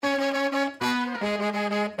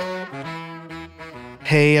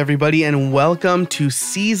Hey everybody, and welcome to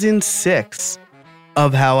Season 6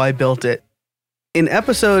 of How I Built It. In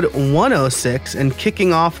episode 106, and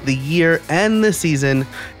kicking off the year and the season,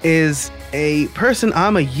 is a person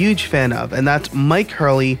I'm a huge fan of, and that's Myke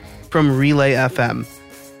Hurley from Relay FM.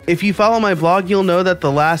 If you follow my blog, you'll know that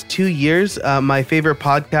the last 2 years, my favorite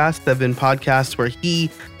podcasts have been podcasts where he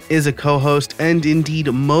is a co-host, and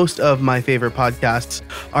indeed most of my favorite podcasts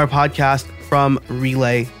are podcasts from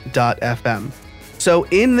Relay.fm. So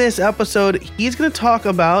in this episode, he's going to talk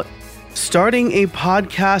about starting a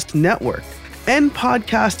podcast network and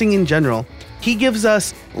podcasting in general. He gives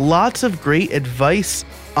us lots of great advice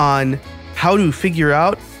on how to figure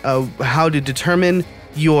out how to determine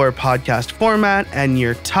your podcast format and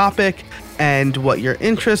your topic and what your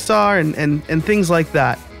interests are and things like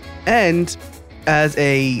that. And as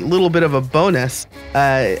a little bit of a bonus,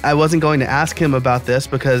 I wasn't going to ask him about this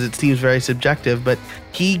because it seems very subjective, but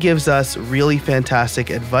he gives us really fantastic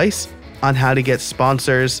advice on how to get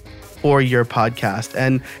sponsors for your podcast.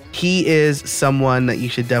 And he is someone that you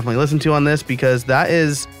should definitely listen to on this because that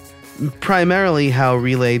is primarily how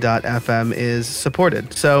Relay.fm is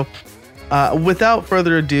supported. So without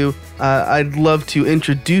further ado, I'd love to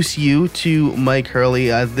introduce you to Myke Hurley.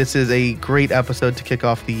 This is a great episode to kick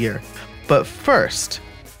off the year. But first,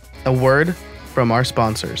 a word from our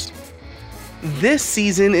sponsors. This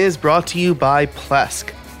season is brought to you by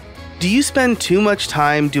Plesk. Do you spend too much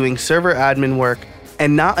time doing server admin work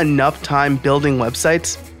and not enough time building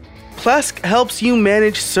websites? Plesk helps you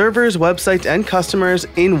manage servers, websites, and customers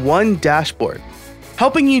in one dashboard,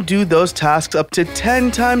 helping you do those tasks up to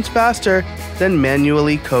 10 times faster than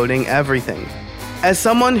manually coding everything. As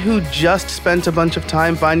someone who just spent a bunch of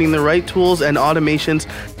time finding the right tools and automations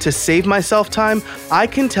to save myself time, I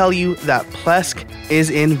can tell you that Plesk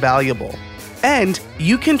is invaluable. And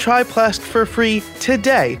you can try Plesk for free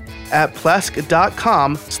today at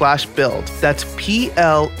plesk.com/build. That's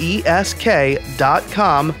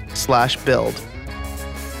plesk.com/build.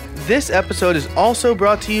 This episode is also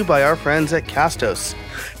brought to you by our friends at Castos.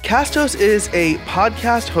 Castos is a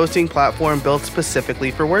podcast hosting platform built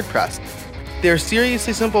specifically for WordPress. Their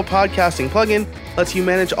seriously simple podcasting plugin lets you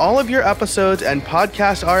manage all of your episodes and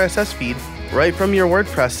podcast RSS feed right from your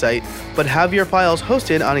WordPress site, but have your files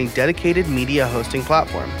hosted on a dedicated media hosting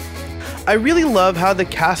platform. I really love how the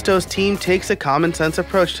Castos team takes a common sense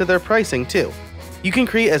approach to their pricing too. You can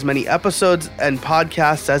create as many episodes and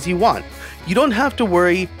podcasts as you want. You don't have to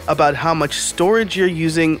worry about how much storage you're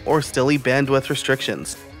using or silly bandwidth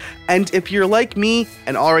restrictions. And if you're like me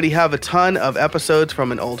and already have a ton of episodes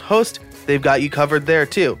from an old host, they've got you covered there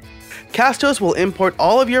too. Castos will import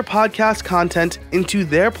all of your podcast content into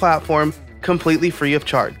their platform completely free of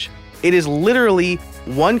charge. It is literally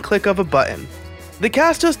one click of a button. The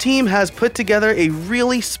Castos team has put together a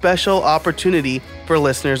really special opportunity for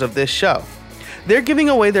listeners of this show. They're giving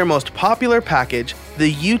away their most popular package,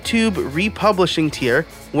 the YouTube republishing tier,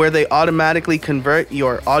 where they automatically convert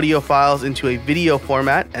your audio files into a video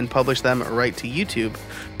format and publish them right to YouTube,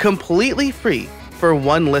 completely free for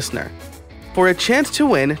one listener. For a chance to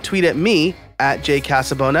win, tweet at me, at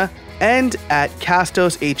jcasabona, and at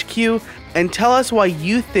CastosHQ, and tell us why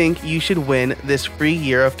you think you should win this free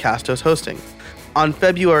year of Castos hosting. On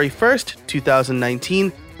February 1st,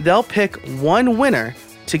 2019, they'll pick one winner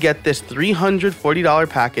to get this $340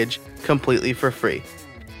 package completely for free.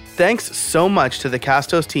 Thanks so much to the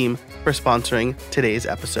Castos team for sponsoring today's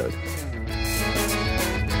episode.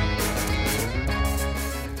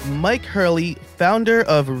 Myke Hurley, founder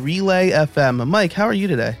of Relay FM. Myke, how are you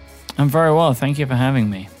today? I'm very well. Thank you for having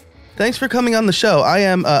me. Thanks for coming on the show. I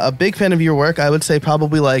am a big fan of your work. I would say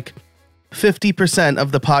probably like 50%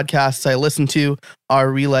 of the podcasts I listen to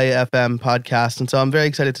are Relay FM podcasts. And so I'm very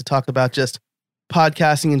excited to talk about just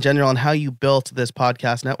podcasting in general and how you built this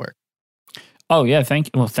podcast network. Oh, yeah.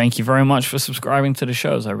 Thank you very much for subscribing to the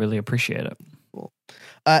shows. I really appreciate it. Cool.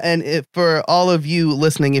 For all of you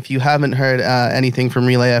listening, if you haven't heard anything from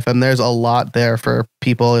Relay FM, there's a lot there for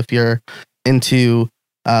people. If you're into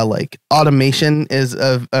like automation is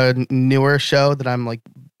a newer show that I'm like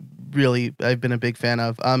I've been a big fan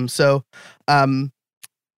of. Let's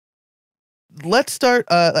start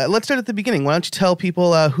at the beginning. Why don't you tell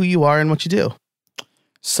people who you are and what you do?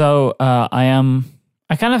 So I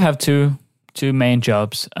kind of have two main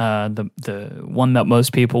jobs. The one that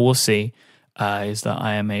most people will see is that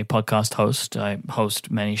I am a podcast host. I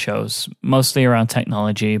host many shows, mostly around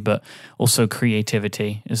technology, but also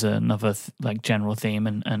creativity is another general theme,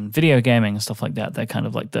 and video gaming and stuff like that. They're kind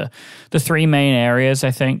of like the three main areas,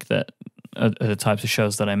 I think, that are the types of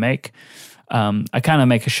shows that I make. I kind of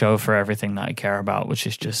make a show for everything that I care about, which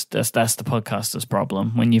is just that's the podcaster's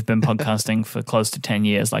problem. When you've been podcasting for close to 10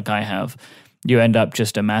 years, like I have, you end up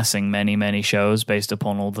just amassing many shows based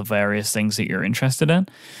upon all the various things that you're interested in.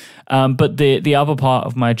 But the other part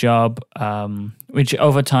of my job, which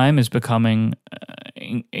over time is becoming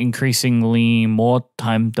increasingly more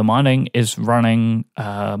time demanding, is running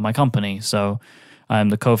my company. So I'm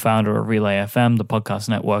the co-founder of Relay FM, the podcast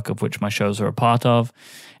network of which my shows are a part of.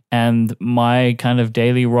 And my kind of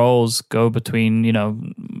daily roles go between,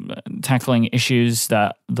 tackling issues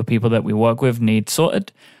that the people that we work with need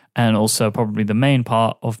sorted. And also probably the main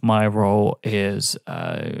part of my role is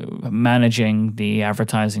managing the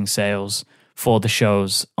advertising sales for the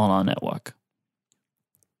shows on our network.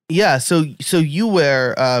 Yeah, so you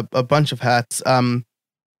wear a bunch of hats, and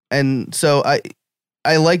so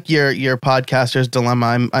I like your podcaster's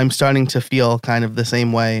dilemma. I'm starting to feel kind of the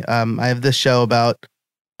same way. I have this show about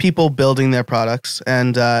people building their products,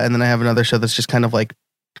 and then I have another show that's just kind of like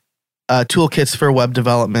toolkits for web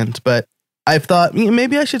development. But I've thought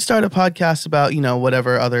maybe I should start a podcast about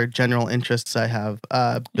whatever other general interests I have.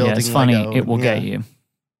 Building. Yeah, it's funny. Lego. It will get you.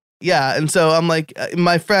 Yeah, and so I'm like,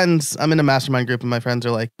 my friends. I'm in a mastermind group, and my friends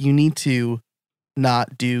are like, you need to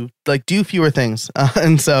not do fewer things,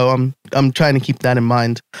 and so I'm trying to keep that in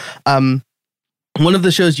mind. One of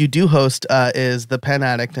the shows you do host is The Pen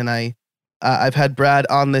Addict, and I've had Brad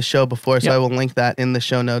on this show before, so I will link that in the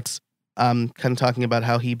show notes. Kind of talking about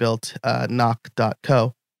how he built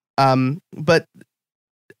knock.co. But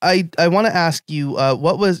I want to ask you,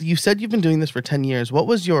 you said you've been doing this for 10 years. What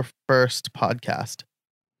was your first podcast?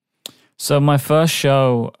 So my first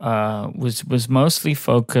show was mostly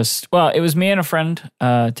focused. Well, it was me and a friend,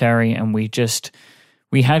 Terry, and we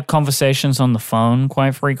had conversations on the phone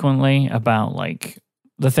quite frequently about like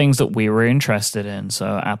the things that we were interested in.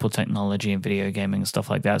 So Apple technology and video gaming and stuff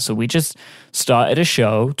like that. So we just started a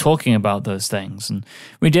show talking about those things, and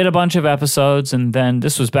we did a bunch of episodes. And then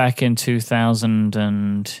this was back in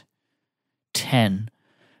 2010.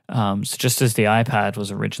 So just as the iPad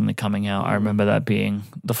was originally coming out, I remember that being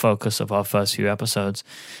the focus of our first few episodes.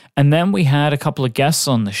 And then we had a couple of guests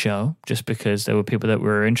on the show, just because there were people that we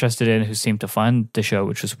were interested in who seemed to find the show,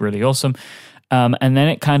 which was really awesome. And then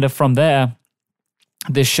it kind of from there,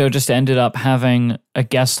 this show just ended up having a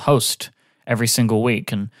guest host every single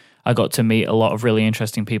week. And I got to meet a lot of really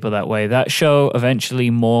interesting people that way. That show eventually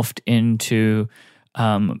morphed into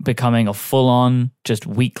becoming a full-on just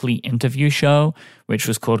weekly interview show, which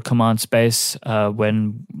was called Command Space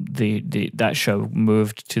when that show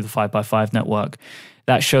moved to the 5x5 network.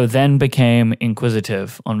 That show then became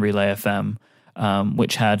Inquisitive on Relay FM,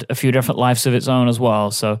 which had a few different lives of its own as well.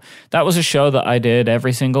 So that was a show that I did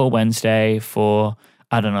every single Wednesday for,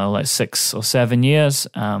 I don't know, like 6 or 7 years,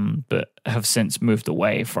 but have since moved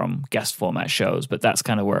away from guest format shows. But that's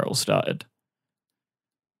kind of where it all started.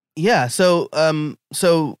 Yeah. So I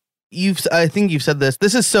think you've said this.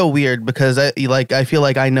 This is so weird because I feel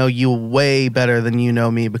like I know you way better than you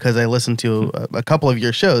know me because I listened to a couple of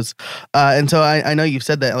your shows. And so I know you've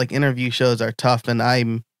said that like interview shows are tough, and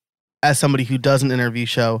I'm, as somebody who does an interview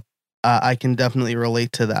show, I can definitely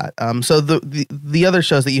relate to that. So the other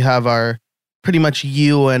shows that you have are pretty much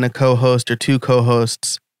you and a co-host or two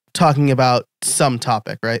co-hosts talking about some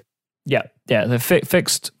topic, right? Yeah. They're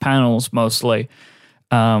fixed panels mostly,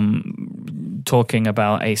 talking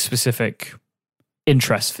about a specific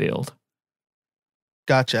interest field.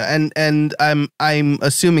 Gotcha. And I'm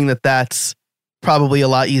assuming that that's probably a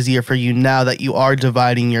lot easier for you now that you are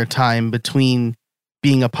dividing your time between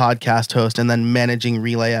being a podcast host and then managing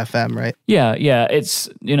Relay FM, right? Yeah. It's,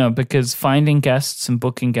 because finding guests and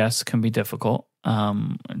booking guests can be difficult.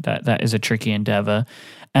 That is a tricky endeavor.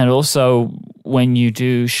 And also when you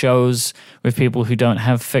do shows with people who don't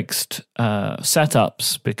have fixed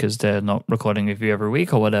setups because they're not recording with you every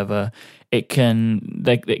week or whatever, it can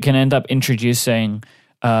end up introducing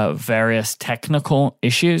various technical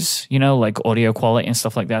issues, like audio quality and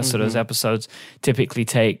stuff like that. Mm-hmm. So those episodes typically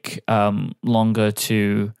take longer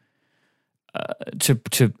to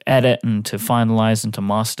edit and to finalize and to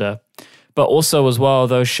master. But also as well,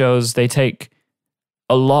 those shows, they take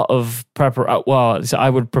a lot of so I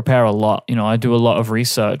would prepare a lot. I do a lot of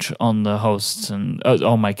research on the hosts and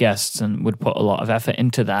on my guests, and would put a lot of effort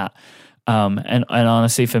into that. And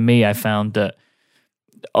honestly, for me, I found that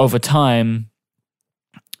over time,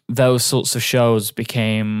 those sorts of shows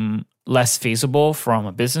became less feasible from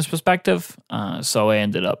a business perspective. So I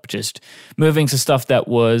ended up just moving to stuff that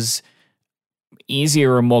was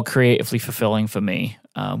easier and more creatively fulfilling for me,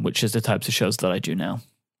 which is the types of shows that I do now.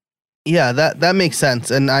 Yeah, that makes sense.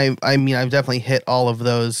 And I mean, I've definitely hit all of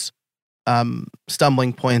those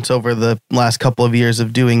stumbling points over the last couple of years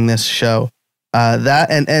of doing this show. That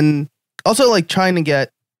and also like trying to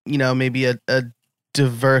get, maybe a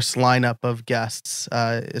diverse lineup of guests,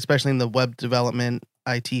 especially in the web development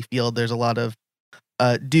IT field. There's a lot of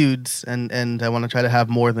dudes, and I want to try to have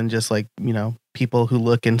more than just like, people who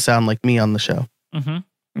look and sound like me on the show. Mm-hmm.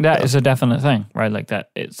 That is a definite thing, right? Like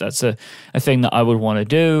that's a thing that I would want to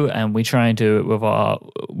do, and we try and do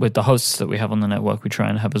it with the hosts that we have on the network. We try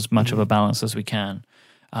and have as much of a balance as we can,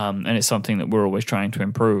 and it's something that we're always trying to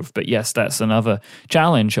improve. But yes, that's another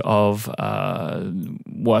challenge of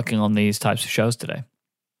working on these types of shows today.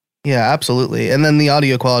 Yeah, absolutely. And then the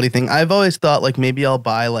audio quality thing. I've always thought like maybe I'll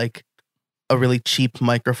buy like a really cheap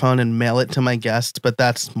microphone and mail it to my guests, but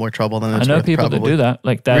that's more trouble than it's I know worth, people probably. that do that.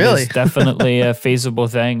 Like that Really? is definitely a feasible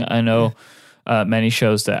thing. I know many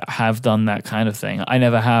shows that have done that kind of thing. I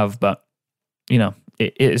never have, but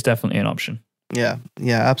it is definitely an option. Yeah,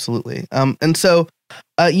 absolutely. And so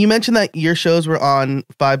you mentioned that your shows were on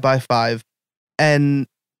 5x5, and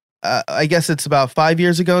I guess it's about 5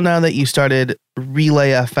 years ago now that you started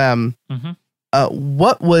Relay FM. Mm-hmm.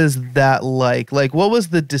 What was that like? Like, what was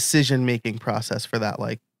the decision-making process for that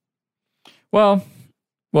like? Well,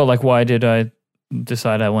 like, why did I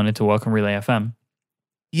decide I wanted to work on Relay FM?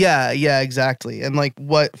 Yeah, exactly. And like,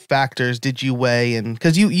 what factors did you weigh? And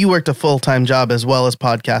because you worked a full-time job as well as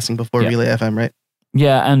podcasting before Relay FM, right?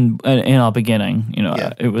 Yeah, and in our beginning,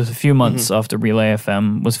 it was a few months after Relay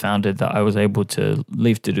FM was founded that I was able to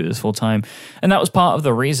leave to do this full-time. And that was part of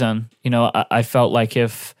the reason. I felt like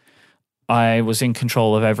if I was in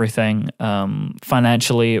control of everything,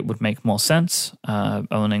 financially it would make more sense,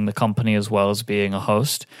 owning the company as well as being a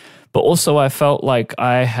host. But also I felt like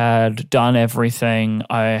I had done everything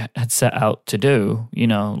I had set out to do,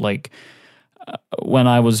 when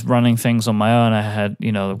I was running things on my own. I had,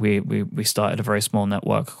 we started a very small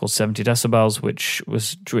network called 70 Decibels, which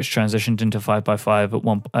transitioned into 5x5 at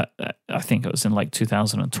one, I think it was in like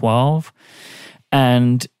 2012.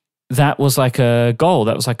 And that was like a goal.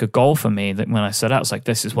 That was like a goal for me that when I set out, it's like,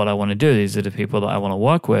 this is what I want to do. These are the people that I want to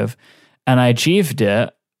work with. And I achieved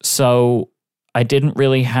it. So I didn't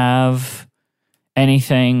really have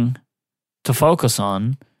anything to focus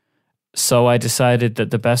on. So I decided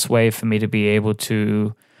that the best way for me to be able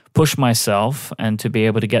to push myself and to be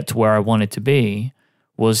able to get to where I wanted to be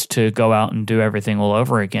was to go out and do everything all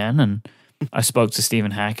over again. And I spoke to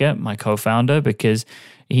Stephen Hackett, my co-founder, because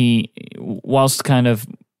whilst kind of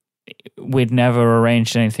we'd never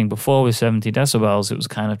arranged anything before with 70 Decibels, it was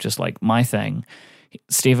kind of just like my thing.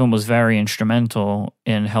 Stephen was very instrumental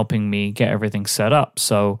in helping me get everything set up.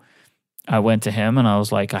 So I went to him and I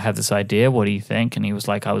was like, I have this idea. What do you think? And he was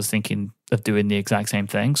like, I was thinking of doing the exact same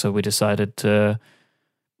thing. So we decided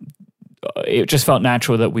it just felt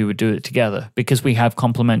natural that we would do it together because we have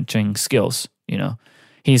complementing skills.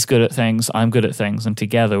 He's good at things, I'm good at things, and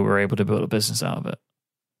together we're able to build a business out of it.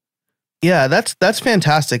 Yeah, that's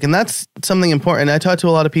fantastic. And that's something important. I talk to a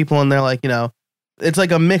lot of people and they're like, it's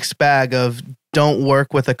like a mixed bag of don't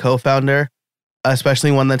work with a co-founder,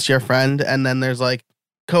 especially one that's your friend. And then there's like,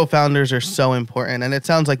 co-founders are so important. And it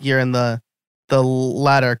sounds like you're in the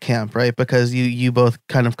latter camp, right? Because you both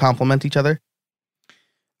kind of complement each other.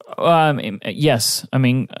 Yes. I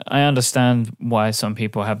mean, I understand why some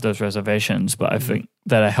people have those reservations, but I think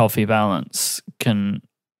that a healthy balance can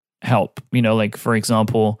help. Like, for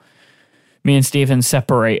example, me and Stephen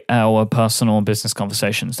separate our personal and business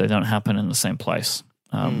conversations. They don't happen in the same place.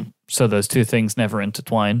 So those two things never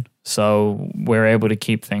intertwine. So we're able to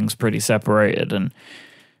keep things pretty separated, and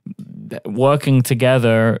working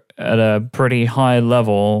together at a pretty high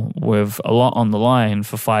level with a lot on the line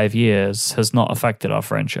for 5 years has not affected our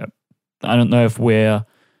friendship. I don't know if we're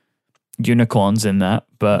unicorns in that,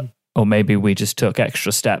 or maybe we just took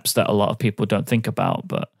extra steps that a lot of people don't think about,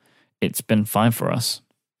 but it's been fine for us.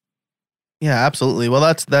 Yeah, absolutely. Well,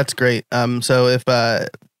 that's great. So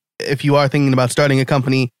if you are thinking about starting a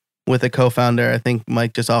company with a co-founder, I think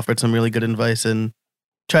Myke just offered some really good advice, and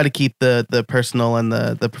try to keep the personal and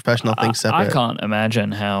the professional things separate. I can't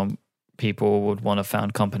imagine how people would want to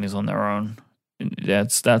found companies on their own.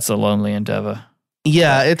 That's a lonely endeavor.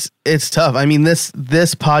 Yeah, it's tough. I mean, this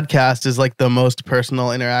podcast is like the most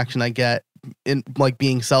personal interaction I get in like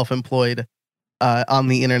being self-employed on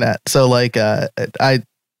the internet. So like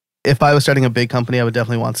if I was starting a big company, I would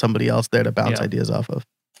definitely want somebody else there to bounce ideas off of.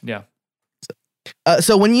 Yeah.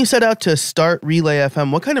 So when you set out to start Relay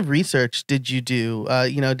FM, what kind of research did you do?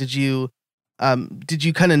 Did you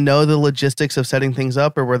kind of know the logistics of setting things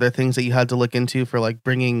up, or were there things that you had to look into for like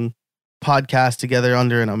bringing podcasts together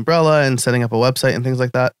under an umbrella and setting up a website and things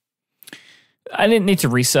like that? I didn't need to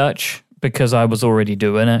research because I was already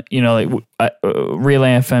doing it. You know, like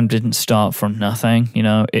Relay FM didn't start from nothing. You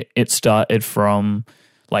know, it started from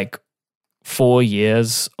like 4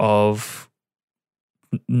 years of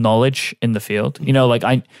knowledge in the field. You know, like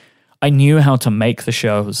I knew how to make the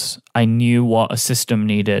shows. I knew what a system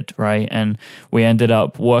needed, right? And we ended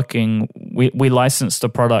up working. We licensed a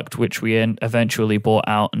product which we eventually bought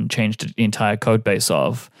out and changed the entire code base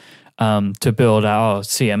of. To build our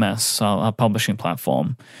CMS, our publishing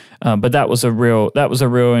platform, but that was a real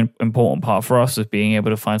important part for us, of being able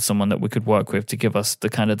to find someone that we could work with to give us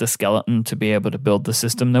the skeleton to be able to build the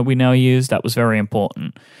system that we now use. That was very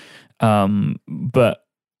important. But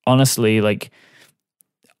honestly, like,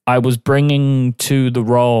 I was bringing to the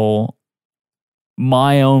role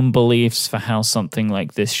my own beliefs for how something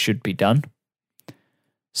like this should be done.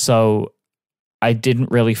 So I didn't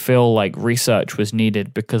really feel like research was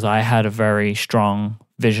needed, because I had a very strong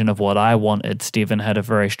vision of what I wanted. Stephen had a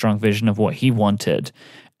very strong vision of what he wanted.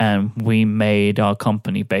 And we made our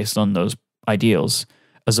company based on those ideals,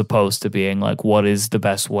 as opposed to being like, what is the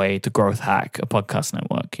best way to growth hack a podcast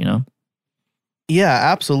network, you know? Yeah,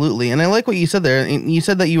 absolutely. And I like what you said there. You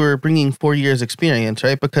said that you were bringing 4 years experience,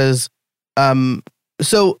 right? Because,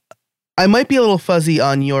 so I might be a little fuzzy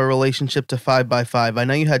on your relationship to 5x5. I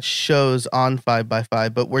know you had shows on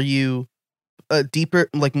 5x5, but were you deeper,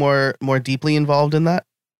 like more deeply involved in that?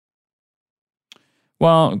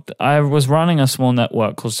 Well, I was running a small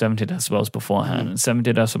network called 70 Decibels beforehand, and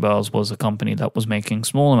 70 Decibels was a company that was making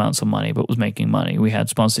small amounts of money, but was making money. We had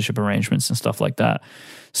sponsorship arrangements and stuff like that.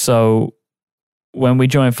 So when we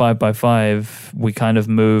joined 5x5, we kind of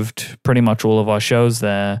moved pretty much all of our shows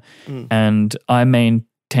there, and I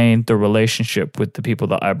maintained the relationship with the people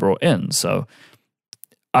that I brought in. So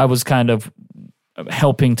I was kind of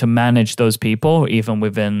helping to manage those people even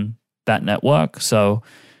within that network. So,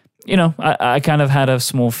 you know, I kind of had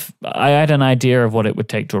I had an idea of what it would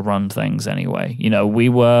take to run things anyway. You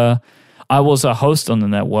know, I was a host on the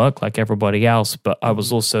network like everybody else, but I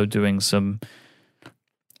was also doing some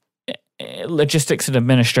logistics and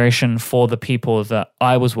administration for the people that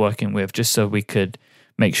I was working with, just so we could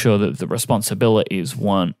make sure that the responsibilities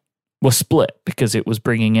were split, because it was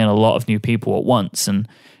bringing in a lot of new people at once, and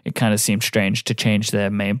it kind of seemed strange to change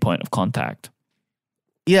their main point of contact.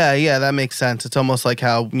 Yeah, that makes sense. It's almost like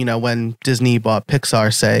how, you know, when Disney bought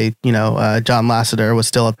Pixar, say, you know, John Lasseter was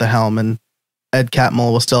still at the helm and Ed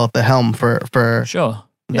Catmull was still at the helm for sure.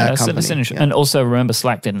 That company. That's interesting. Yeah. And also remember,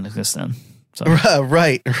 Slack didn't exist then. So.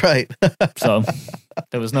 Right. So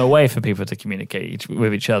there was no way for people to communicate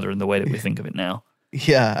with each other in the way that we think of it now.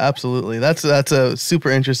 Yeah, absolutely. That's a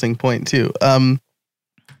super interesting point too.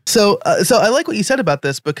 So I like what you said about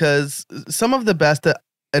this, because some of the best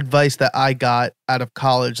advice that I got out of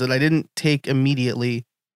college that I didn't take immediately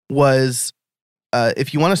was,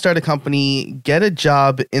 if you want to start a company, get a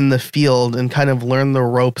job in the field and kind of learn the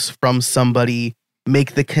ropes from somebody,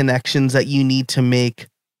 make the connections that you need to make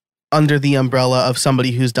under the umbrella of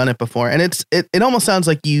somebody who's done it before. And it almost sounds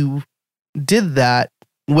like you did that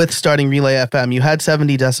with starting Relay FM. You had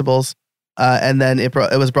 70 Decibels, and then it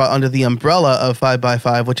was brought under the umbrella of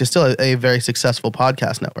 5x5, which is still a very successful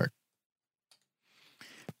podcast network.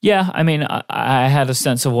 Yeah, I mean, I had a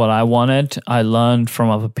sense of what I wanted. I learned from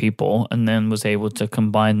other people, and then was able to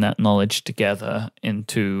combine that knowledge together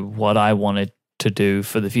into what I wanted to do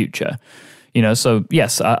for the future. You know, so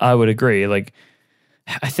yes, I would agree. Like,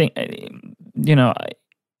 I think, you know,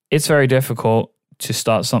 it's very difficult to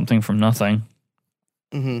start something from nothing.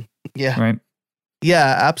 Mm-hmm. Yeah. Right.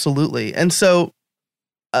 Yeah, absolutely. And so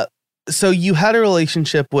you had a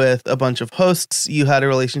relationship with a bunch of hosts. You had a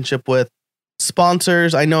relationship with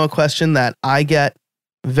sponsors. I know a question that I get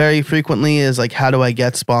very frequently is like, how do I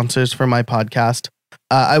get sponsors for my podcast?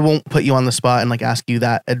 I won't put you on the spot and like ask you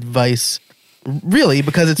that advice, really,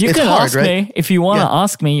 because it's hard, ask right? Me if you want to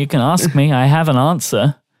ask me, you can ask me. I have an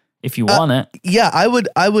answer if you want it. Yeah, I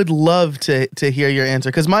would love to hear your answer,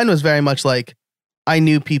 because mine was very much like, I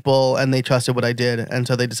knew people and they trusted what I did, and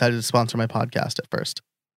so they decided to sponsor my podcast at first.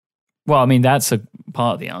 Well, I mean, that's a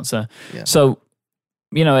part of the answer. Yeah. So,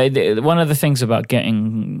 you know, one of the things about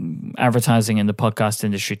getting advertising in the podcast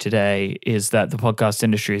industry today is that the podcast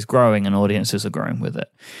industry is growing and audiences are growing with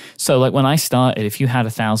it. So like when I started, if you had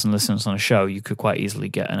 1,000 listeners on a show, you could quite easily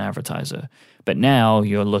get an advertiser. But now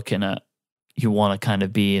you're looking at, you want to kind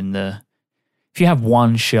of be in if you have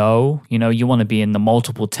one show, you know, you want to be in the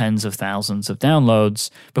multiple tens of thousands of downloads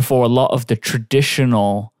before a lot of the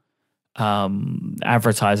traditional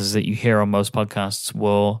advertisers that you hear on most podcasts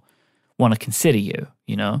will want to consider you.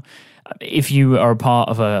 You know, if you are a part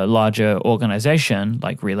of a larger organization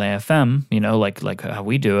like Relay FM, you know, like how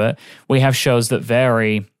we do it, we have shows that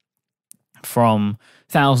vary from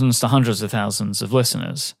thousands to hundreds of thousands of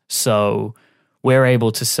listeners. So we're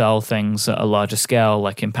able to sell things at a larger scale,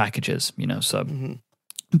 like in packages, so. Mm-hmm.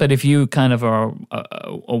 But if you kind of are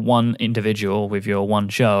a one individual with your one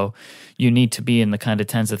show, you need to be in the kind of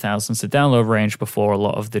tens of thousands of download range before a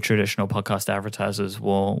lot of the traditional podcast advertisers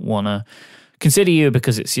will want to consider you,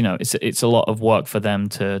 because it's a lot of work for them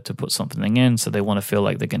to put something in, so they want to feel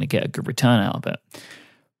like they're going to get a good return out of it.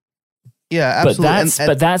 Yeah, absolutely.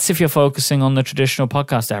 But that's if you're focusing on the traditional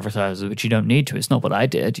podcast advertisers, which you don't need to. It's not what I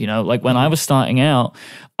did. Like when I was starting out,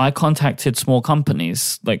 I contacted small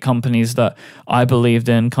companies, like companies that I believed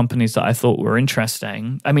in, companies that I thought were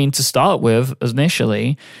interesting. I mean, to start with,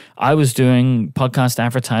 initially, I was doing podcast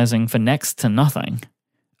advertising for next to nothing,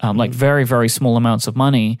 like very, very small amounts of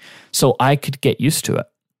money, so I could get used to it.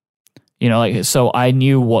 So I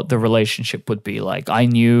knew what the relationship would be like.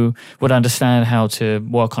 Would understand how to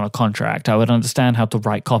work on a contract. I would understand how to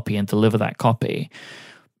write copy and deliver that copy.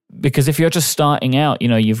 Because if you're just starting out,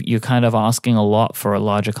 you're kind of asking a lot for a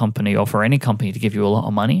larger company or for any company to give you a lot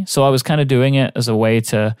of money. So I was kind of doing it as a way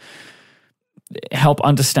to help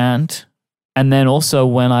understand. And then also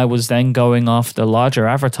when I was then going after larger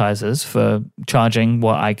advertisers for charging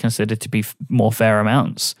what I considered to be more fair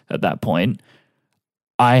amounts at that point,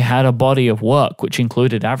 I had a body of work which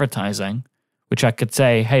included advertising, which I could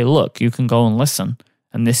say, hey, look, you can go and listen,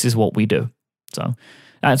 and this is what we do. So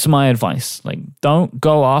that's my advice. Like, don't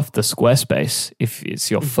go after Squarespace if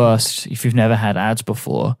it's your first, if you've never had ads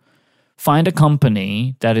before. Find a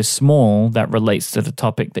company that is small that relates to the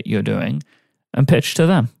topic that you're doing and pitch to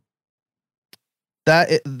them.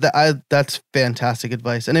 That's fantastic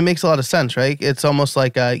advice. And it makes a lot of sense, right? It's almost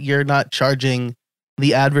like you're not charging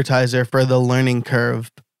the advertiser for the learning curve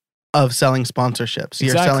of selling sponsorships.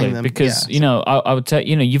 You're selling them because I would say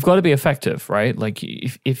you've got to be effective, right? Like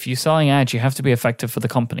if you're selling ads, you have to be effective for the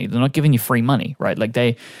company. They're not giving you free money, right? Like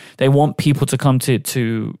they want people to come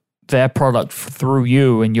to their product through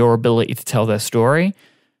you and your ability to tell their story.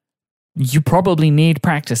 You probably need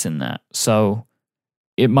practice in that, so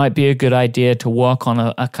it might be a good idea to work on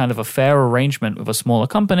a kind of a fair arrangement with a smaller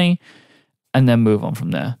company and then move on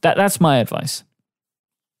from there. That's my advice.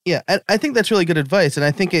 Yeah, I think that's really good advice, and I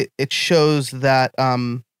think it shows that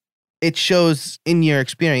it shows in your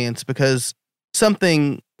experience, because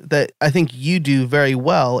something that I think you do very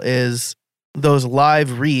well is those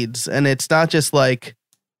live reads, and it's not just like,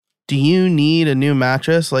 do you need a new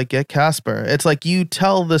mattress? Like, get Casper. It's like you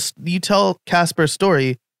tell Casper's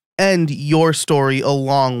story and your story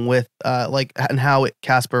along with and how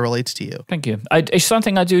Casper relates to you. Thank you. It's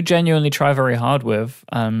something I do genuinely try very hard with.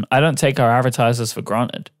 I don't take our advertisers for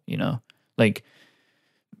granted, like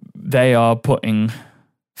they are putting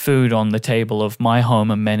food on the table of my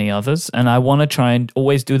home and many others, and I want to try and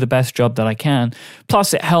always do the best job that I can.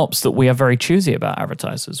 Plus, it helps that we are very choosy about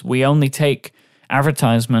advertisers. We only take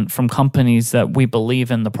advertisement from companies that we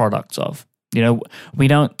believe in the products of. We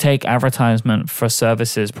don't take advertisement for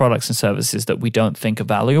products and services that we don't think are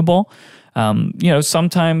valuable.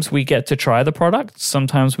 Sometimes we get to try the product,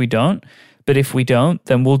 sometimes we don't. But if we don't,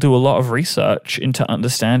 then we'll do a lot of research into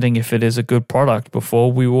understanding if it is a good product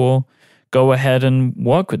before we will go ahead and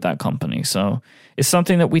work with that company. So it's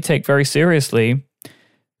something that we take very seriously.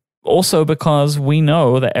 Also because we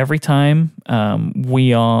know that every time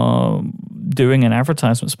we are doing an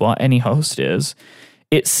advertisement spot, any host is,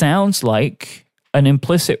 it sounds like an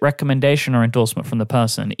implicit recommendation or endorsement from the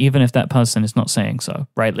person, even if that person is not saying so,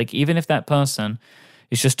 right? Like even if that person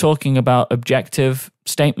is just talking about objective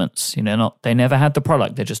statements, they never had the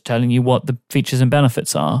product, they're just telling you what the features and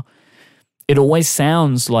benefits are. It always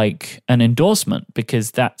sounds like an endorsement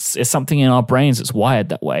because it's something in our brains that's wired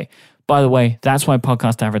that way. By the way, that's why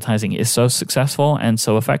podcast advertising is so successful and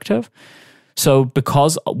so effective. So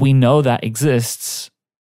because we know that exists,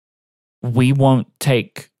 we won't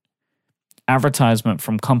take advertisement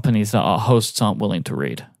from companies that our hosts aren't willing to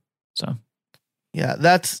read. So, yeah,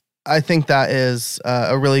 I think that is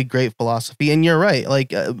a really great philosophy. And you're right. Like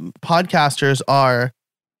podcasters are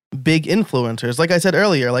big influencers. Like I said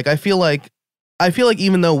earlier, like I feel like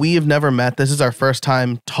even though we have never met, this is our first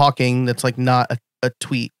time talking. That's like not a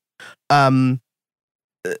tweet. I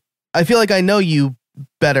feel like I know you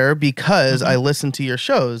better because I listen to your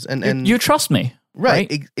shows and you trust me.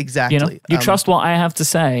 Right. Exactly. You trust what I have to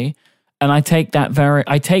say. And I take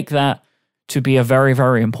that to be a very,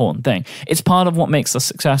 very important thing. It's part of what makes us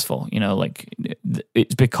successful.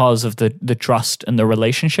 It's because of the trust and the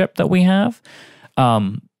relationship that we have.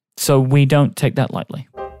 So we don't take that lightly.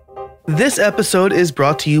 This episode is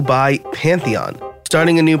brought to you by Pantheon.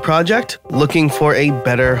 Starting a new project? Looking for a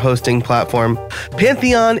better hosting platform?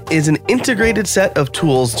 Pantheon is an integrated set of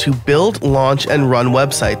tools to build, launch, and run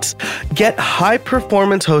websites. Get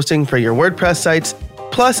high-performance hosting for your WordPress sites,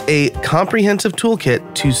 plus a comprehensive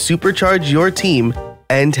toolkit to supercharge your team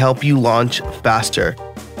and help you launch faster.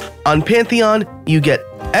 On Pantheon, you get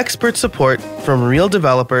expert support from real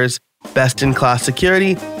developers, best-in-class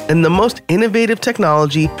security, and the most innovative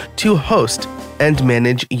technology to host and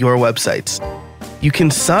manage your websites. You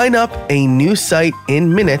can sign up a new site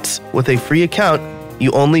in minutes with a free account.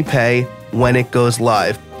 You only pay when it goes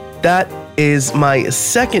live. That is my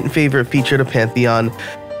second favorite feature to Pantheon,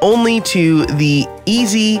 only to the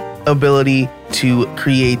easy ability to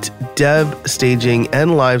create dev, staging,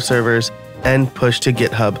 and live servers and push to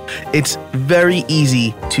GitHub. It's very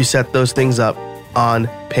easy to set those things up on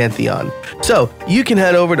Pantheon. So you can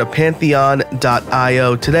head over to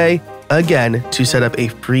pantheon.io today, again, to set up a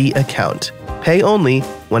free account. Pay only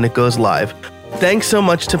when it goes live. Thanks so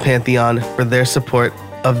much to Pantheon for their support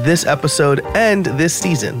of this episode and this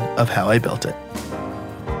season of How I Built It.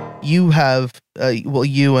 You have,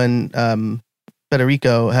 you and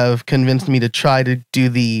Federico have convinced me to try to do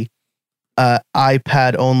the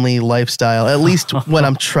iPad-only lifestyle, at least when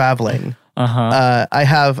I'm traveling. I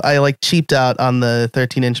cheaped out on the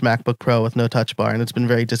 13-inch MacBook Pro with no touch bar, and it's been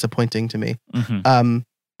very disappointing to me.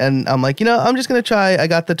 And I'm like, I'm just going to try. I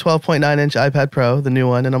got the 12.9-inch iPad Pro, the new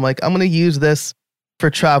one, and I'm like, I'm going to use this for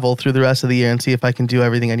travel through the rest of the year and see if I can do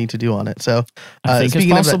everything I need to do on it. So,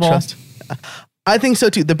 speaking of that trust, I think so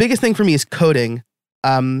too. The biggest thing for me is coding,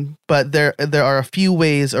 but there are a few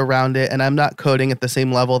ways around it, and I'm not coding at the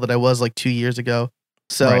same level that I was like 2 years ago.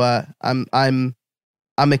 So right. I'm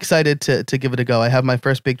excited to give it a go. I have my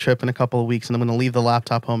first big trip in a couple of weeks, and I'm going to leave the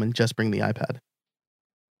laptop home and just bring the iPad.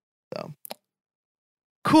 So.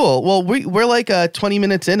 Cool. Well, we're like 20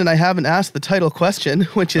 minutes in, and I haven't asked the title question,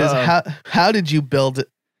 which is how did you build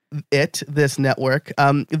this network?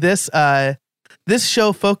 This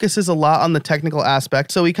show focuses a lot on the technical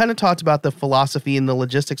aspect, so we kind of talked about the philosophy and the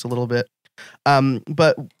logistics a little bit.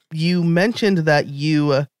 But you mentioned that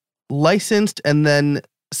you licensed and then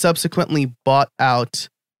subsequently bought out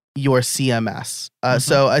your CMS.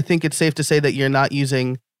 So I think it's safe to say that you're not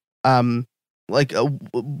using one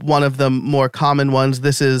of the more common ones.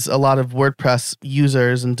 This is a lot of WordPress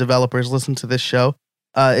users and developers listen to this show.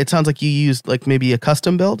 It sounds like you used like maybe a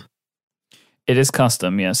custom build. It is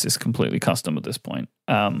custom. Yes, it's completely custom at this point.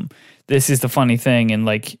 This is the funny thing. And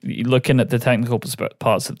like looking at the technical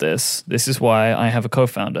parts of this is why I have a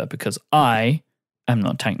co-founder, because I am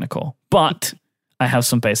not technical, but I have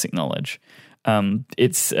some basic knowledge.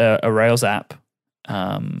 It's a Rails app.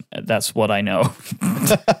 That's what I know.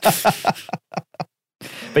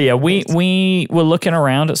 But yeah, we were looking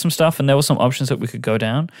around at some stuff, and there were some options that we could go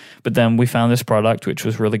down. But then we found this product, which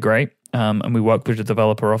was really great. And we worked with the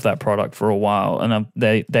developer of that product for a while, and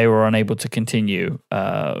they were unable to continue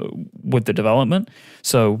with the development.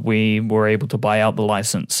 So we were able to buy out the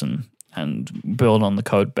license and build on the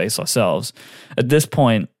code base ourselves. At this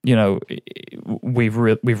point, we've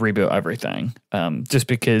rebuilt everything, just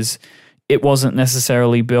because it wasn't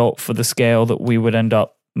necessarily built for the scale that we would end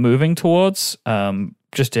up moving towards,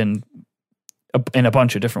 just in a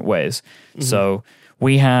bunch of different ways. Mm-hmm. So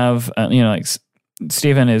we have,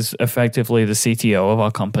 Stephen is effectively the CTO of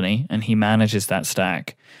our company, and he manages that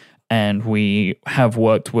stack. And we have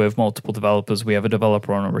worked with multiple developers. We have a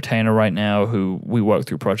developer on a retainer right now who we work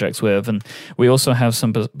through projects with. And we also have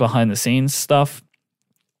some behind-the-scenes stuff,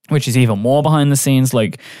 which is even more behind the scenes,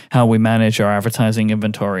 like how we manage our advertising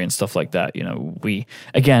inventory and stuff like that. We,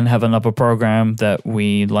 again, have another program that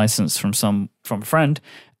we licensed from a friend.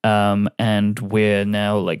 And we're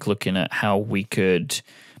now like looking at how we could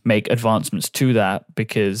make advancements to that,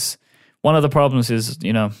 because one of the problems is,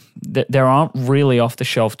 there aren't really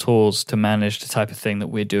off-the-shelf tools to manage the type of thing that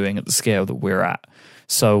we're doing at the scale that we're at.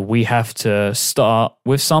 So we have to start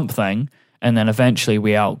with something, and then eventually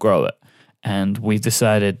we outgrow it. And we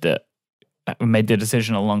decided that, we made the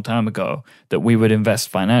decision a long time ago that we would invest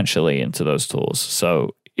financially into those tools.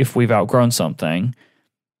 So if we've outgrown something,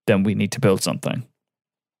 then we need to build something.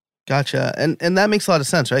 Gotcha. And that makes a lot of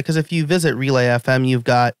sense, right? Because if you visit Relay FM, you've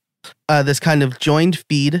got this kind of joined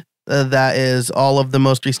feed that is all of the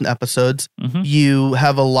most recent episodes. Mm-hmm. You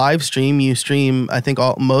have a live stream. You stream, I think,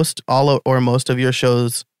 most of your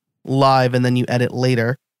shows live, and then you edit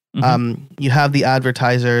later. Mm-hmm. You have the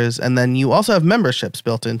advertisers, and then you also have memberships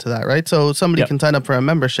built into that, right? So somebody can sign up for a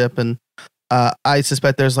membership, and I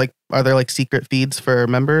suspect are there secret feeds for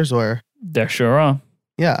members, or? There sure are.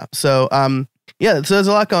 Yeah. So, so there's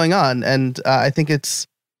a lot going on, and I think it's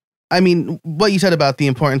I mean, what you said about the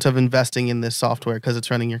importance of investing in this software because it's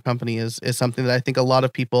running your company is something that I think a lot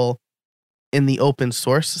of people in the open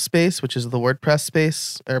source space, which is the WordPress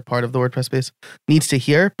space or part of the WordPress space, needs to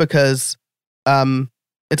hear because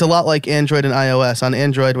it's a lot like Android and iOS. On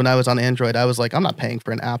Android, when I was on Android, I was like, I'm not paying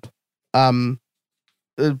for an app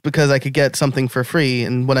because I could get something for free.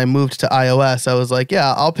 And when I moved to iOS, I was like,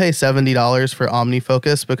 yeah, I'll pay $70 for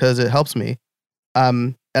OmniFocus because it helps me.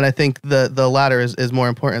 And I think the latter is more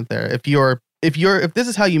important there. If this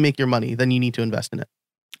is how you make your money, then you need to invest in it.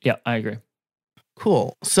 Yeah, I agree.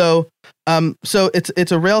 Cool. So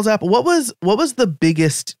it's a Rails app. What was the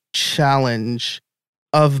biggest challenge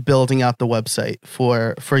of building out the website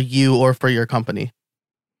for you or for your company?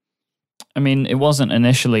 I mean, it wasn't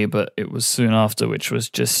initially, but it was soon after, which was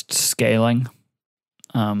just scaling.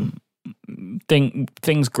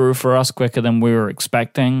 Things grew for us quicker than we were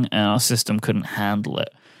expecting, and our system couldn't handle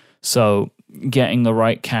it. So getting the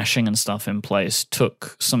right caching and stuff in place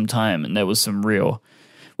took some time, and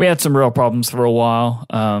we had some real problems for a while.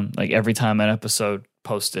 Like every time an episode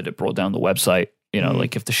posted, it brought down the website.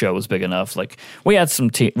 Like if the show was big enough, like we had some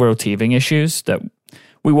real teething issues that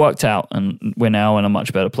we worked out, and we're now in a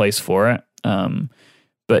much better place for it.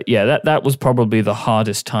 But yeah, that was probably the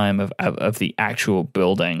hardest time of the actual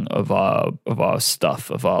building of our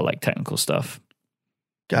stuff, of our like technical stuff.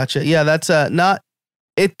 Gotcha. Yeah, that's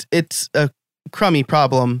it's a crummy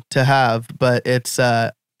problem to have, but it's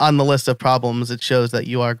on the list of problems. It shows that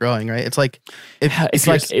you are growing, right? It's like it's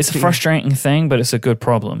a frustrating thing, but it's a good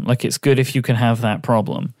problem. Like it's good if you can have that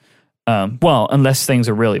problem. Well, unless things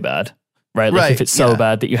are really bad. Right, like if it's so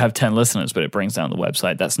bad that you have 10 listeners, but it brings down the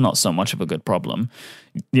website, that's not so much of a good problem.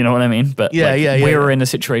 You know what I mean? But we were in a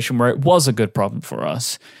situation where it was a good problem for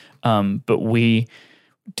us, but we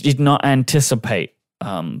did not anticipate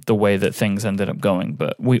the way that things ended up going.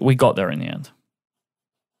 But we got there in the end.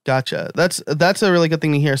 Gotcha. That's a really good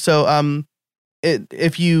thing to hear. So,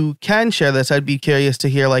 if you can share this, I'd be curious to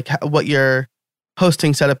hear like what your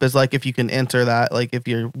hosting setup is like, if you can answer that, like if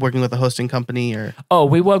you're working with a hosting company or... Oh,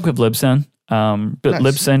 we work with Libsyn, but Nice.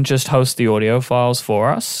 Libsyn just hosts the audio files for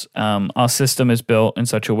us. Our system is built in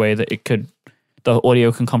such a way that the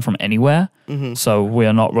audio can come from anywhere. Mm-hmm. So we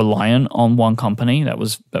are not reliant on one company. That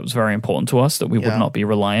was very important to us, that we would not be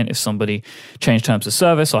reliant if somebody changed terms of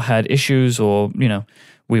service or had issues or,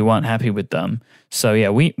 we weren't happy with them. So yeah,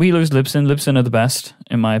 we use Libsyn. Libsyn are the best,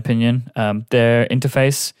 in my opinion. Their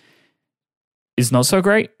interface is not so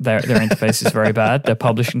great. Their interface is very bad. Their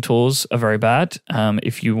publishing tools are very bad.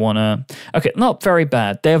 If you want to... Okay, not very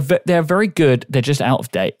bad. They're very good. They're just out of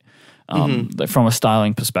date from a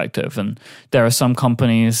styling perspective. And there are some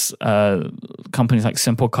companies like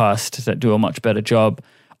Simplecast that do a much better job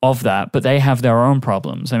of that, but they have their own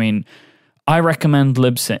problems. I mean, I recommend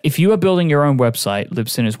Libsyn. If you are building your own website,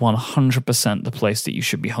 Libsyn is 100% the place that you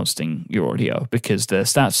should be hosting your audio because their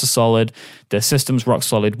stats are solid, their system's rock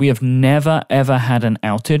solid. We have never, ever had an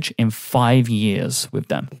outage in 5 years with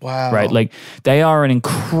them. Wow. Right? Like they are an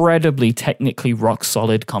incredibly technically rock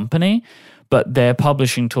solid company, but their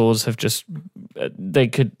publishing tools have just, they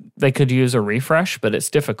could use a refresh, but it's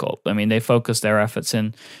difficult. I mean, they focus their efforts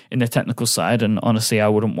in the technical side, and honestly, I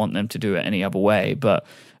wouldn't want them to do it any other way, but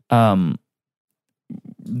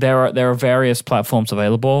there are various platforms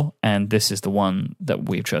available, and this is the one that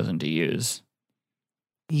we've chosen to use.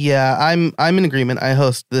 Yeah, I'm in agreement. I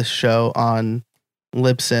host this show on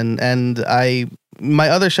Libsyn, and my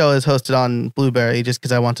other show is hosted on Blueberry just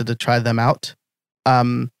because I wanted to try them out.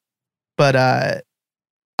 But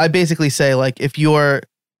I basically say like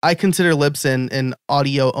I consider Libsyn an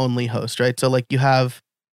audio only host, right? So like you have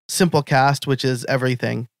Simplecast, which is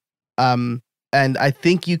everything. And I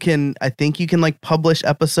think you can like publish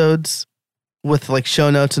episodes with like show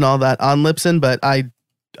notes and all that on Libsyn, but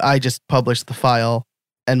I just publish the file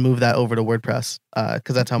and move that over to WordPress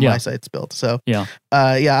because that's how my site's built. So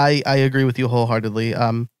I agree with you wholeheartedly.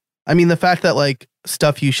 I mean, the fact that like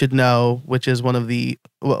Stuff You Should Know, which is one of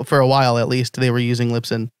for a while at least, they were using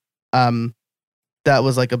Libsyn. That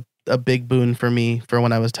was like a big boon for me for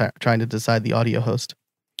when I was trying to decide the audio host.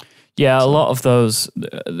 Yeah, a lot of those,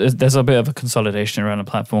 there's a bit of a consolidation around a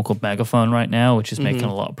platform called Megaphone right now, which is making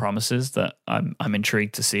a lot of promises that I'm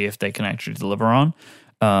intrigued to see if they can actually deliver on.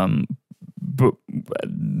 But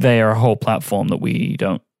they are a whole platform that we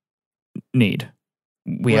don't need.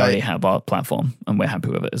 We already have our platform, and we're happy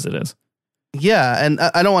with it as it is. Yeah, and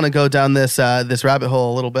I don't want to go down this rabbit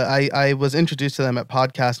hole a little bit. I was introduced to them at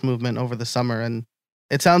Podcast Movement over the summer, and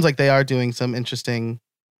it sounds like they are doing some interesting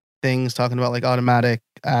things, talking about like automatic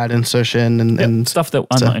ad insertion and stuff that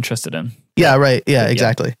I'm not interested in. Yeah, right. Yeah,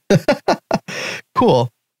 exactly.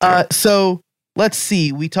 Cool. So let's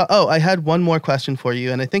see. I had one more question for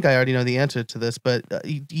you, and I think I already know the answer to this. But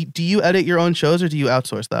do you edit your own shows, or do you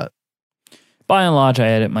outsource that? By and large, I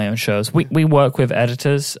edit my own shows. We work with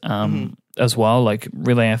editors as well. Like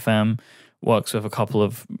Relay FM works with a couple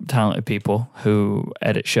of talented people who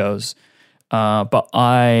edit shows, but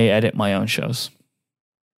I edit my own shows.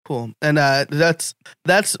 Cool. And that's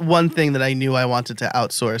one thing that I knew I wanted to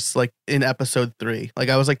outsource, like in episode 3. Like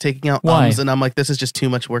I was like taking out ums, and I'm like, this is just too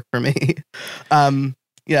much work for me.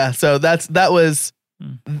 Yeah. So that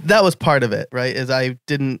was part of it, right? Is I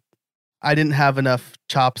didn't have enough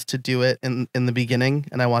chops to do it in the beginning,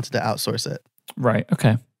 and I wanted to outsource it. Right.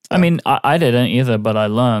 Okay. I mean, I didn't either, but I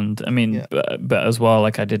learned. I mean, but as well,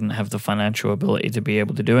 like I didn't have the financial ability to be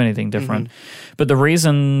able to do anything different. But the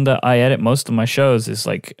reason that I edit most of my shows is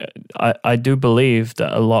like I do believe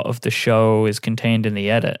that a lot of the show is contained in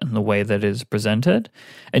the edit and the way that it is presented.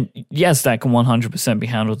 And yes, that can 100% be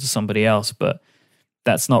handled to somebody else, but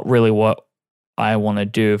that's not really what I want to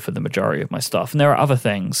do for the majority of my stuff. And there are other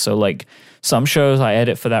things. So like some shows I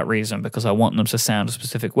edit for that reason because I want them to sound a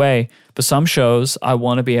specific way. But some shows I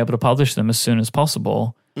want to be able to publish them as soon as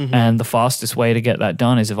possible. And the fastest way to get that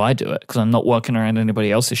done is if I do it, because I'm not working around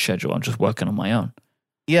anybody else's schedule. I'm just working on my own.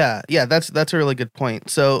 Yeah, that's a really good point.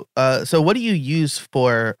 So what do you use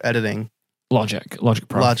for editing? Logic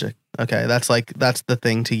Pro. Logic. Okay, that's the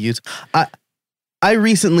thing to use. I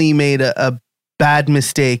recently made a bad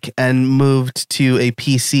mistake and moved to a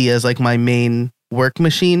PC as like my main work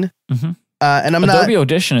machine. And Adobe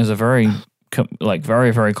Audition is a very, very,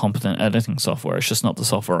 very competent editing software. It's just not the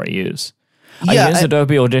software I use. I use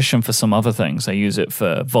Adobe Audition for some other things. I use it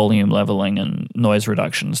for volume leveling and noise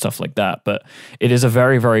reduction and stuff like that. But it is a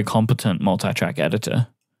very, very competent multi-track editor.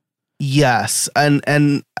 Yes,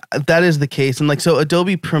 and that is the case. And like so,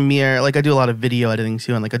 Adobe Premiere, like I do a lot of video editing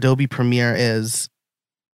too, and like Adobe Premiere is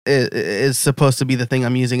supposed to be the thing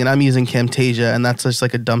I'm using, and I'm using Camtasia, and that's just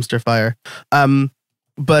like a dumpster fire.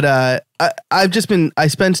 But I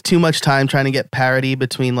spent too much time trying to get parity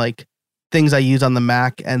between like things I use on the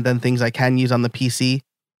Mac and then things I can use on the PC.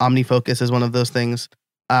 OmniFocus is one of those things.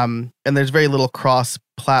 And there's very little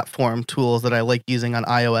cross-platform tools that I like using on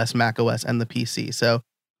iOS, macOS, and the PC. So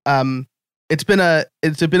it's been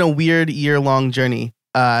a weird year-long journey.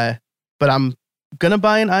 But I'm gonna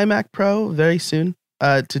buy an iMac Pro very soon.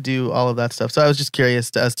 To do all of that stuff. So I was just curious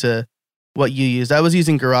as to what you used. I was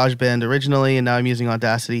using GarageBand originally, and now I'm using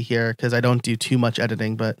Audacity here because I don't do too much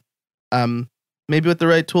editing. But maybe with the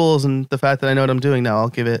right tools and the fact that I know what I'm doing now, I'll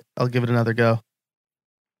give it another go.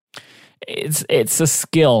 It's a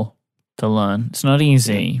skill to learn. It's not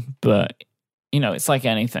easy, but it's like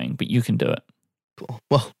anything. But you can do it. Cool.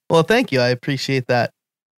 Well, thank you. I appreciate that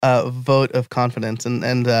vote of confidence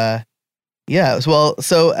and. Yeah, well,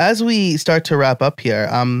 so as we start to wrap up here,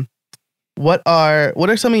 what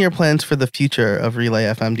are some of your plans for the future of Relay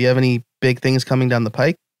FM? Do you have any big things coming down the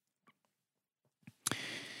pike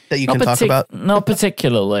that you can talk about? Not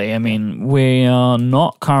particularly. I mean, we are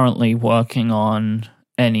not currently working on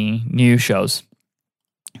any new shows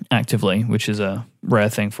actively, which is a rare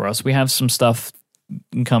thing for us. We have some stuff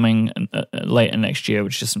coming later next year,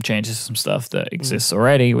 which is some changes, some stuff that exists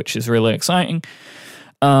already, which is really exciting.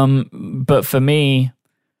 But for me,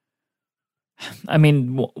 I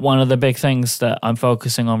mean, one of the big things that I'm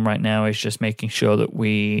focusing on right now is just making sure that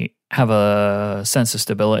we have a sense of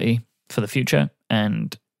stability for the future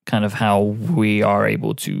and kind of how we are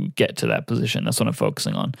able to get to that position. That's what I'm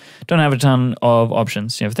focusing on. Don't have a ton of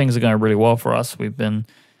options. Things are going really well for us.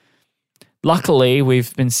 Luckily,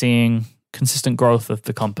 we've been seeing consistent growth of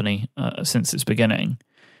the company since its beginning.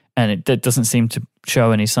 And it doesn't seem to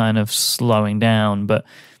show any sign of slowing down, but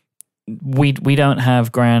we don't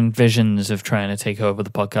have grand visions of trying to take over the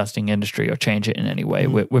podcasting industry or change it in any way.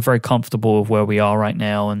 We're very comfortable with where we are right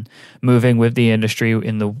now and moving with the industry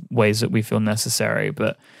in the ways that we feel necessary.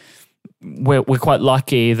 But we're quite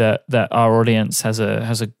lucky that our audience has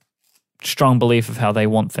a strong belief of how they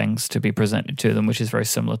want things to be presented to them, which is very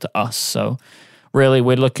similar to us. So really,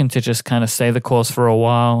 we're looking to just kind of stay the course for a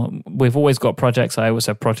while. We've always got projects. I always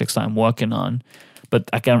have projects that I'm working on, but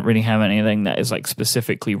I don't really have anything that is like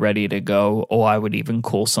specifically ready to go, or I would even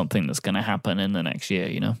call something that's going to happen in the next year,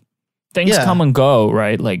 Things come and go,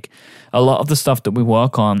 right? Like a lot of the stuff that we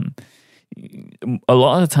work on, a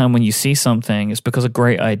lot of the time when you see something, it's because a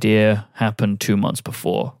great idea happened 2 months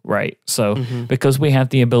before, right? So because we have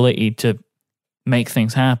the ability to make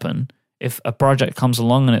things happen, if a project comes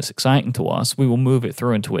along and it's exciting to us, we will move it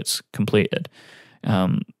through until it's completed.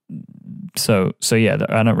 So yeah,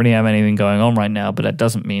 I don't really have anything going on right now, but that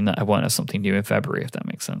doesn't mean that I won't have something new in February, if that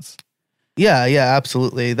makes sense. Yeah,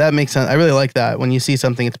 absolutely. That makes sense. I really like that. When you see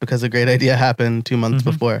something, it's because a great idea happened 2 months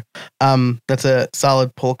before. That's a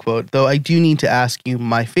solid pull quote. Though I do need to ask you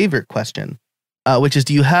my favorite question, which is,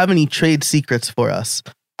 do you have any trade secrets for us?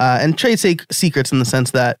 And trade secrets in the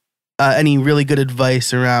sense that any really good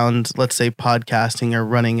advice around, let's say, podcasting or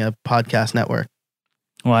running a podcast network.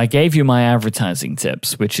 Well, I gave you my advertising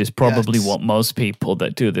tips, which is probably what most people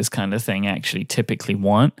that do this kind of thing actually typically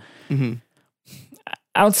want. Mm-hmm.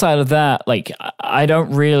 Outside of that, like, I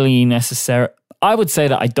don't really necessarily, I would say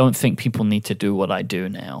that I don't think people need to do what I do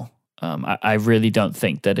now. I really don't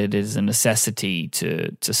think that it is a necessity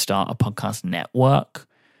to start a podcast network,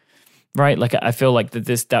 right? Like, I feel like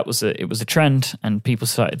it was a trend and people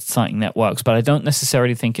started starting networks, but I don't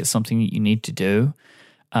necessarily think it's something that you need to do.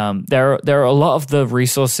 There are a lot of the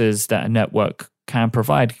resources that a network can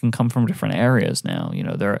provide can come from different areas now. You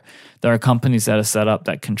know, there are companies that are set up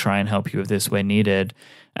that can try and help you with this where needed.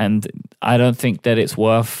 And I don't think that it's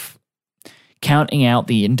worth counting out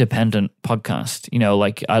the independent podcast. You know,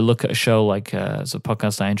 like I look at a show like as a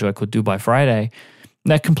podcast I enjoy called Do by Friday.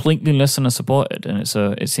 They're completely listener supported, and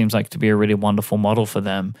it seems like to be a really wonderful model for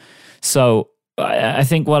them. So I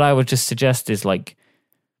think what I would just suggest is, like,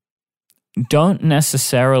 don't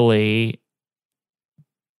necessarily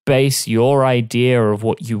base your idea of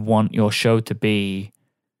what you want your show to be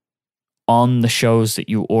on the shows that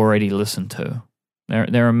you already listen to.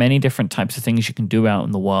 There are many different types of things you can do out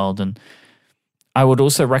in the world, and I would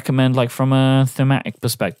also recommend, like, from a thematic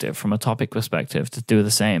perspective, from a topic perspective, to do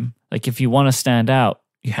the same. Like, if you want to stand out,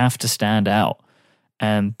 you have to stand out.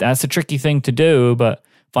 And that's a tricky thing to do, but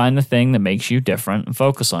find the thing that makes you different and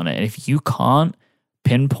focus on it. And if you can't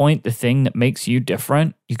pinpoint the thing that makes you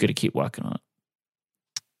different, you got to keep working on it.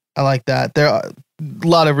 I like that. There are a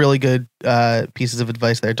lot of really good pieces of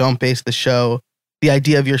advice there. Don't base the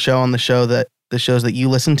idea of your show on the shows that you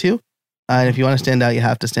listen to. And if you want to stand out, you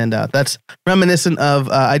have to stand out. That's reminiscent of,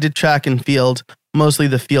 I did track and field, mostly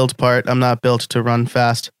the field part. I'm not built to run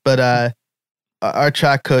fast, but our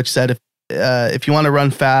track coach said, if you want to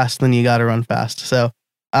run fast, then you got to run fast. So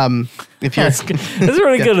if you're, that's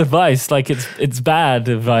really good advice. Like, it's bad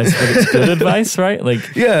advice, but it's good advice, right?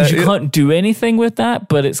 Like, you can't do anything with that,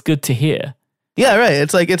 but it's good to hear. Yeah, right.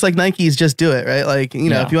 It's like Nike's just do it, right? Like, you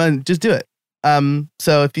know, if you want, just do it.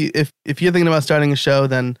 So if you're thinking about starting a show,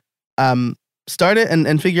 then start it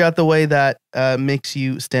and figure out the way that makes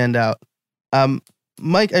you stand out.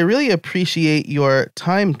 Myke, I really appreciate your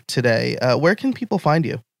time today. Where can people find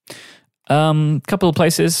you? Couple of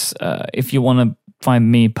places. If you want to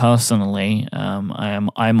find me personally, I am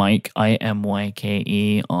Myke,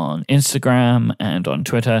 IMYKE, on Instagram and on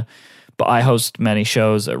Twitter. But I host many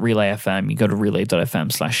shows at Relay FM. You go to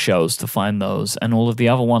relay.fm/shows to find those and all of the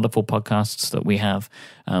other wonderful podcasts that we have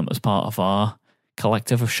as part of our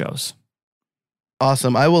collective of shows.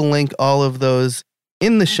 Awesome. I will link all of those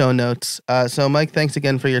in the show notes. So, Myke, thanks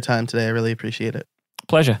again for your time today. I really appreciate it.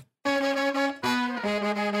 Pleasure.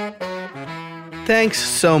 Thanks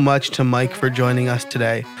so much to Myke for joining us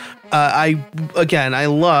today. I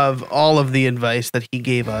love all of the advice that he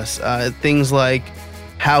gave us. Things like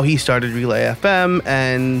how he started Relay FM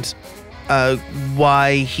and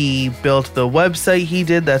why he built the website he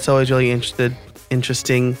did. That's always really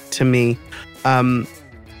interesting to me. And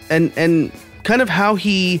kind of how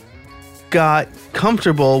he got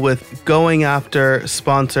comfortable with going after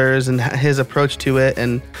sponsors and his approach to it.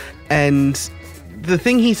 And the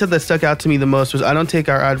thing he said that stuck out to me the most was, I don't take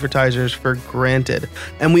our advertisers for granted.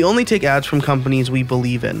 And we only take ads from companies we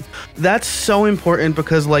believe in. That's so important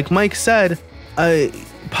because, like Myke said,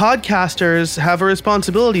 podcasters have a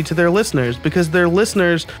responsibility to their listeners because their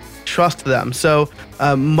listeners trust them. So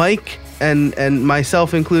Myke and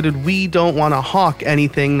myself included, we don't want to hawk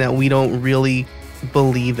anything that we don't really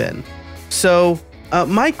believe in. So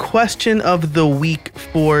my question of the week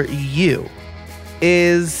for you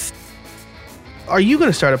is, are you going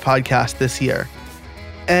to start a podcast this year?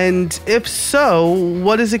 And if so,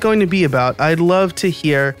 what is it going to be about? I'd love to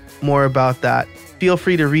hear more about that. Feel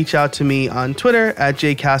free to reach out to me on Twitter at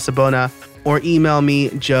jcasabona or email me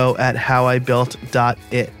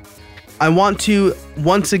joe@howibuilt.it. I want to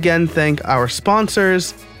once again thank our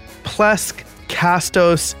sponsors, Plesk,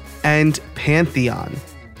 Castos, and Pantheon.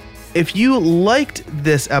 If you liked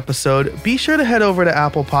this episode, be sure to head over to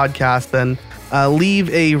Apple Podcasts and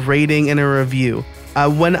leave a rating and a review.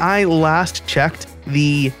 When I last checked,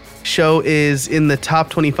 the show is in the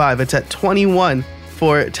top 25. It's at 21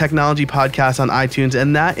 for technology podcasts on iTunes,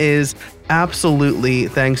 and that is absolutely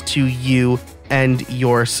thanks to you and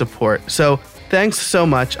your support. So thanks so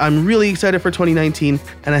much. I'm really excited for 2019,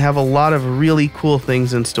 and I have a lot of really cool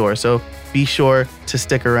things in store, so be sure to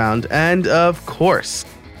stick around. And of course,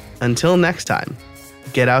 until next time,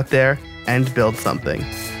 get out there and build something.